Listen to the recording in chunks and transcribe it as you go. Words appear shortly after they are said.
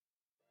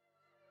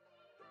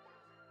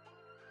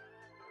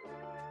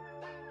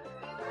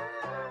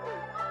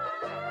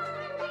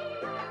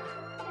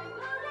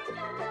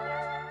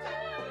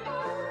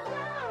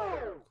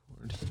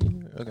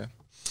Okay.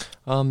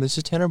 This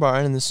is Tanner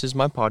Barton, and this is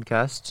my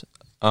podcast.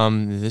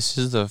 This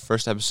is the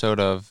first episode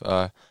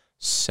of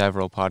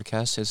several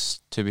podcasts.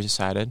 It's to be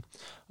decided.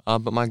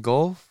 But my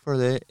goal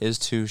for it is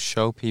to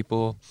show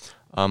people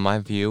my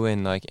view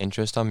and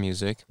interest on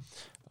music.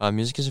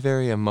 Music is a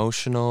very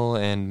emotional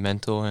and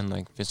mental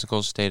and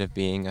physical state of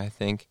being, I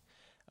think,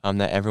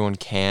 that everyone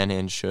can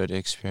and should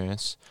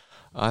experience.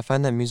 I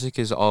find that music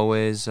is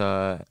always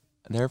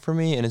there for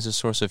me and is a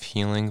source of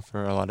healing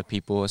for a lot of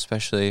people,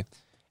 especially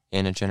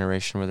in a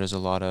generation where there's a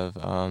lot of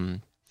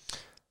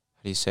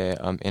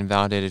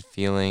invalidated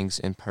feelings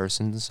in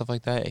persons and stuff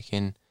like that. It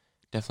can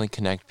definitely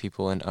connect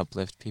people and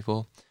uplift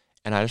people.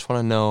 And I just want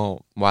to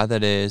know why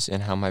that is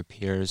and how my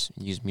peers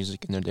use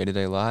music in their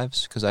day-to-day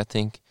lives, because I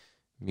think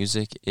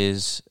music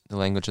is the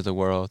language of the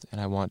world,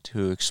 and I want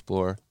to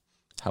explore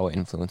how it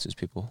influences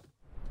people.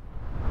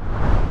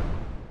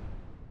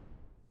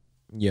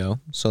 Yo,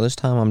 so this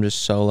time I'm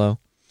just solo.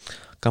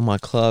 Got my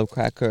club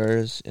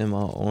crackers and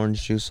my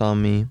orange juice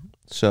on me,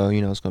 so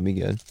it's gonna be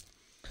good.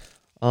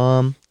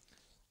 I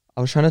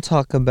was trying to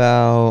talk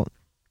about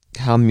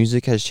how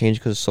music has changed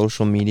because of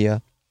social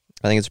media.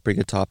 I think it's a pretty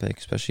good topic,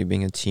 especially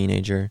being a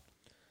teenager.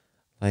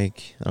 I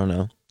don't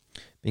know,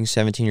 being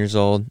 17 years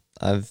old,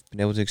 I've been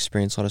able to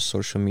experience a lot of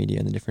social media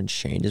and the different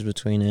changes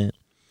between it.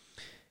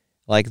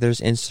 There's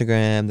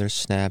Instagram,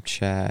 there's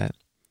Snapchat,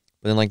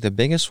 but then the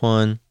biggest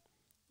one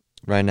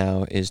right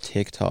now is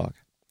TikTok.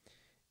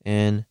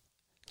 And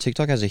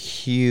TikTok has a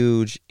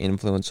huge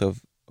influence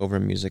over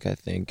music, I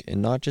think,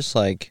 and not just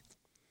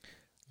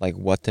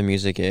what the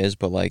music is,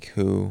 but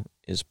who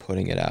is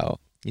putting it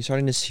out. You're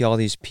starting to see all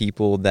these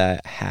people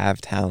that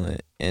have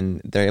talent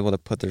and they're able to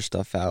put their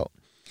stuff out.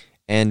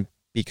 And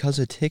because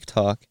of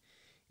TikTok,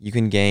 you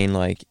can gain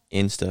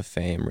Insta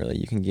fame, really.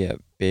 You can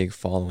get big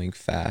following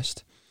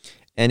fast.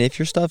 And if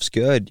your stuff's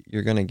good,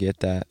 you're going to get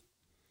that.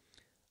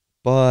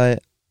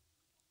 But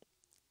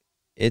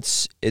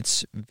it's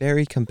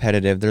very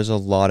competitive. There's a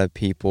lot of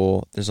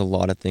people, there's a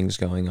lot of things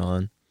going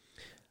on.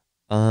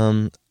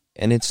 And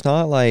it's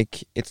not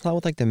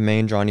with the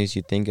main genres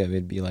you think of.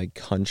 It'd be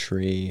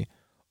country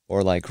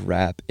or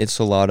rap. It's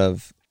a lot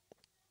of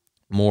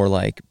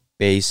more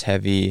bass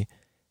heavy,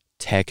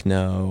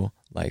 techno,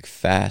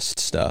 fast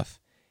stuff.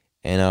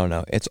 And I don't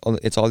know,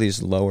 it's all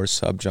these lower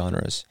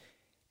subgenres.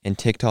 And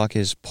TikTok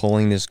is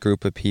pulling this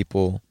group of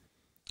people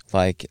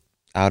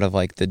out of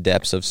the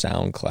depths of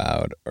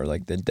SoundCloud or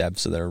the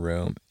depths of their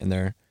room, and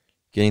they're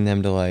getting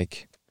them to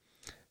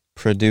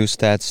produce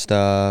that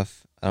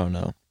stuff. I don't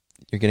know.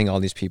 You're getting all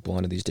these people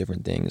onto these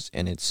different things,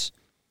 and it's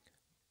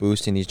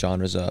boosting these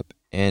genres up.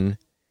 And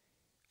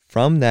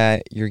from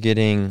that, you're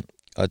getting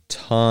a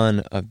ton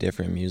of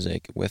different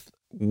music with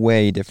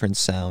way different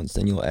sounds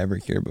than you'll ever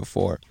hear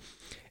before.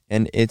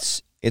 And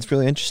it's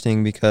really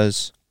interesting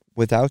because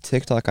without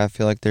TikTok, I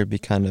feel there'd be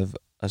kind of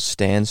a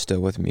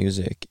standstill with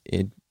music.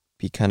 It'd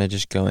be kind of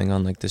just going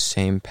on the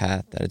same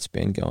path that it's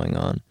been going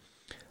on.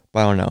 But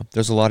I don't know.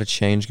 There's a lot of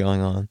change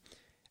going on.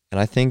 And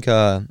I think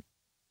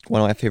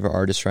one of my favorite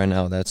artists right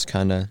now that's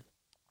kind of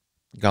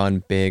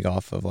gone big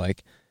off of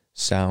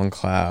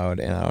SoundCloud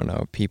and I don't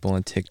know, people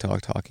on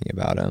TikTok talking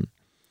about him.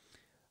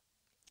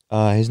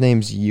 His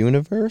name's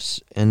Universe,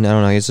 and I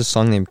don't know, he has a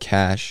song named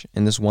Cash,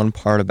 and this one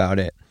part about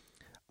it,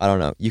 I don't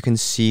know, you can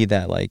see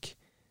that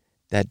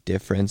that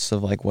difference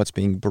of what's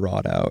being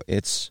brought out.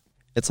 It's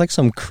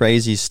some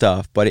crazy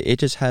stuff, but it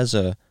just has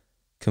a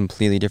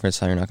completely different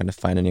sound you're not going to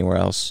find anywhere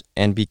else.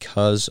 And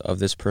because of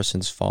this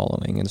person's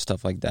following and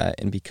stuff like that,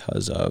 and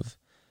because of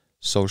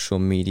social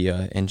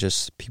media and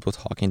just people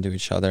talking to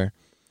each other,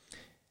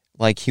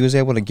 he was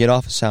able to get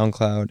off of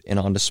SoundCloud and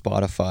onto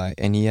Spotify,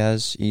 and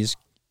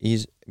he's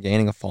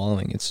gaining a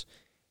following.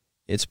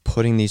 It's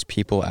putting these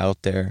people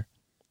out there,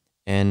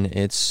 and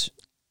it's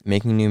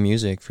making new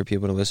music for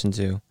people to listen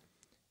to.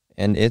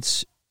 And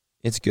it's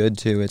good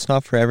too. It's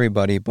not for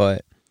everybody,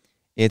 but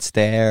it's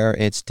there,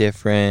 it's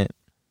different.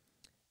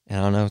 And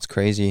I don't know, it's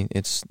crazy.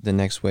 It's the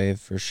next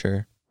wave for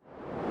sure.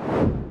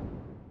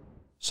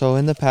 So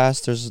in the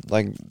past, there's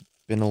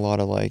been a lot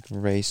of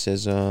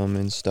racism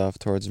and stuff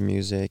towards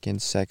music and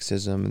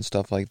sexism and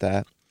stuff like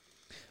that.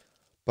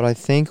 But I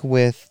think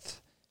with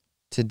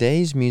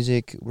today's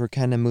music, we're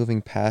kind of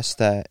moving past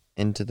that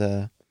into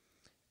the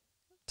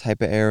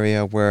type of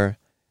area where,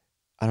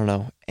 I don't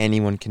know,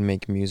 anyone can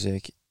make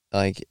music.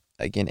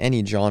 In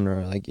any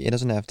genre. It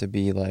doesn't have to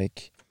be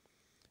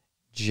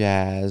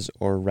jazz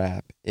or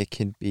rap. It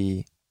could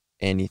be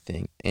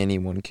anything.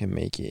 Anyone can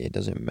make it. It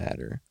doesn't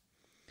matter.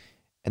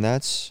 And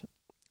that's,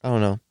 I don't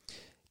know,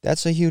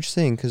 that's a huge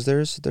thing, because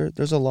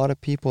there's a lot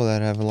of people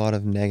that have a lot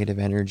of negative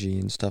energy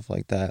and stuff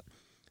like that.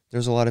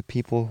 There's a lot of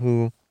people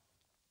who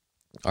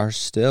are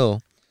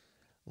still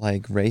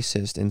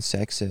racist and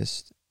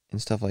sexist and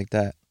stuff like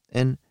that.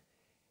 And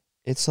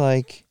it's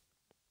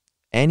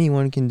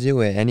anyone can do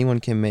it. Anyone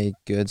can make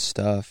good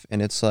stuff.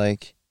 And it's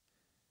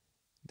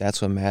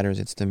that's what matters.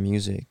 It's the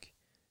music.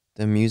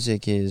 The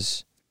music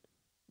is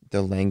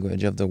the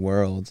language of the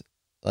world.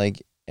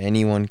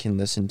 Anyone can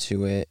listen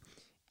to it,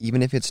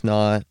 even if it's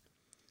not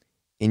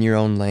in your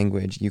own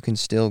language, you can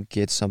still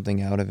get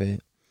something out of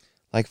it.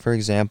 Like, for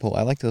example,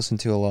 I like to listen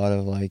to a lot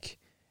of, like,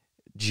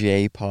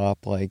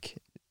 J-pop, like,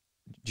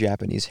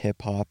 Japanese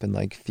hip-hop and,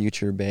 like,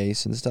 future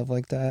bass and stuff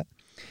like that.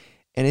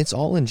 And it's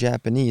all in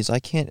Japanese. I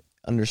can't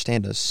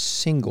understand a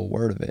single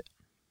word of it.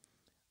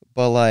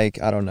 But, like,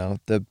 I don't know,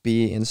 the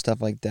beat and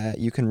stuff like that,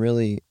 you can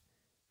really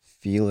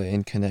feel it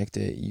and connect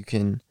it. You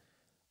can,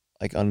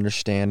 like,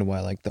 understand why,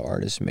 like, the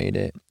artist made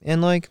it.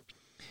 And, like,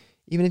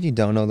 even if you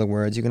don't know the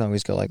words, you can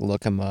always go, like,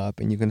 look them up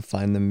and you can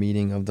find the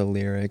meaning of the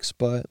lyrics.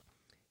 But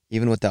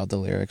even without the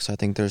lyrics, I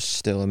think there's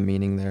still a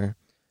meaning there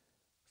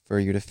for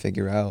you to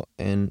figure out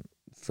and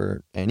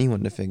for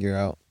anyone to figure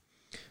out,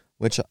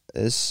 which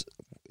is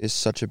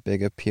such a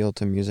big appeal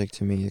to music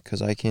to me,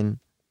 because I can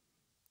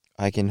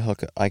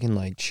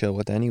like chill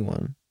with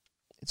anyone.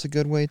 It's a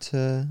good way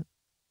to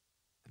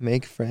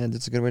make friends.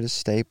 It's a good way to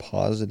stay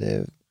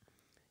positive.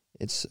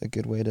 It's a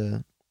good way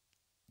to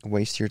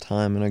waste your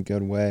time in a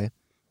good way.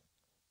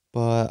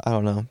 But I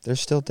don't know.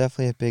 There's still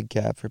definitely a big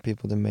gap for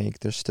people to make.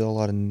 There's still a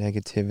lot of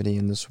negativity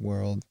in this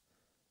world.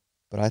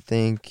 But I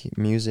think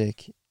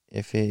music,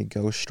 if it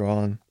goes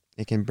strong,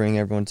 it can bring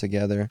everyone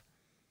together.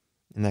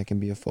 And that can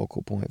be a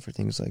focal point for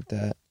things like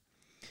that.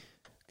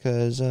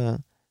 Because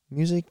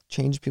music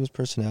changes people's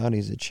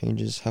personalities. It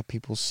changes how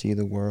people see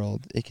the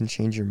world. It can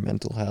change your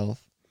mental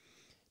health.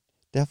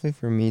 Definitely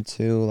for me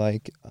too.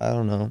 Like, I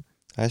don't know.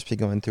 I used to be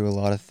going through a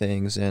lot of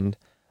things, and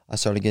I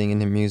started getting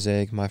into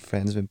music. My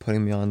friends have been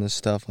putting me on this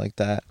stuff like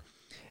that.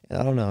 And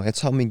I don't know.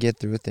 It's helped me get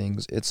through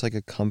things. It's like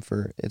a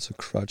comfort. It's a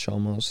crutch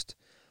almost.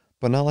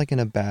 But not like in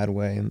a bad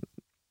way.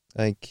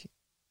 Like,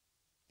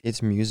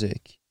 it's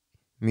music.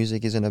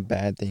 Music isn't a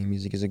bad thing.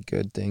 Music is a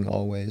good thing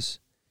always.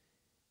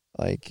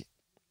 Like,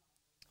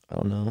 I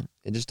don't know.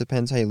 It just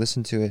depends how you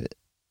listen to it.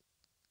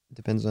 It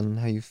depends on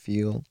how you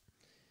feel.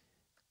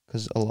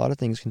 Because a lot of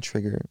things can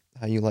trigger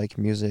how you like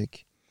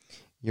music.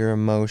 Your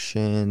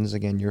emotions,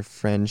 again, your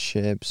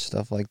friendships,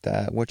 stuff like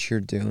that. What you're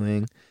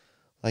doing.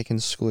 Like in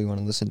school, you want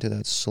to listen to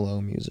that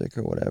slow music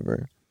or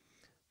whatever.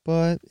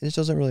 But it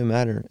doesn't really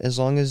matter. As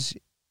long as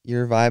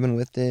you're vibing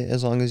with it,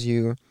 as long as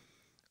you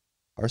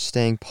are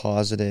staying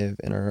positive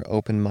and are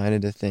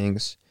open-minded to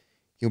things,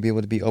 you'll be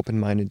able to be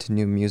open-minded to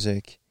new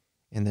music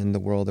and then the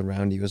world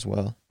around you as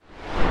well.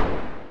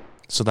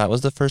 So that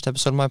was the first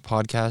episode of my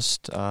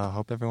podcast.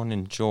 Hope everyone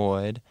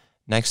enjoyed.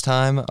 Next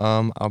time,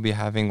 I'll be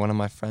having one of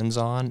my friends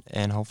on,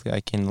 and hopefully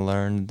I can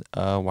learn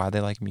why they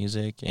like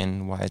music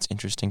and why it's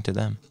interesting to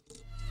them.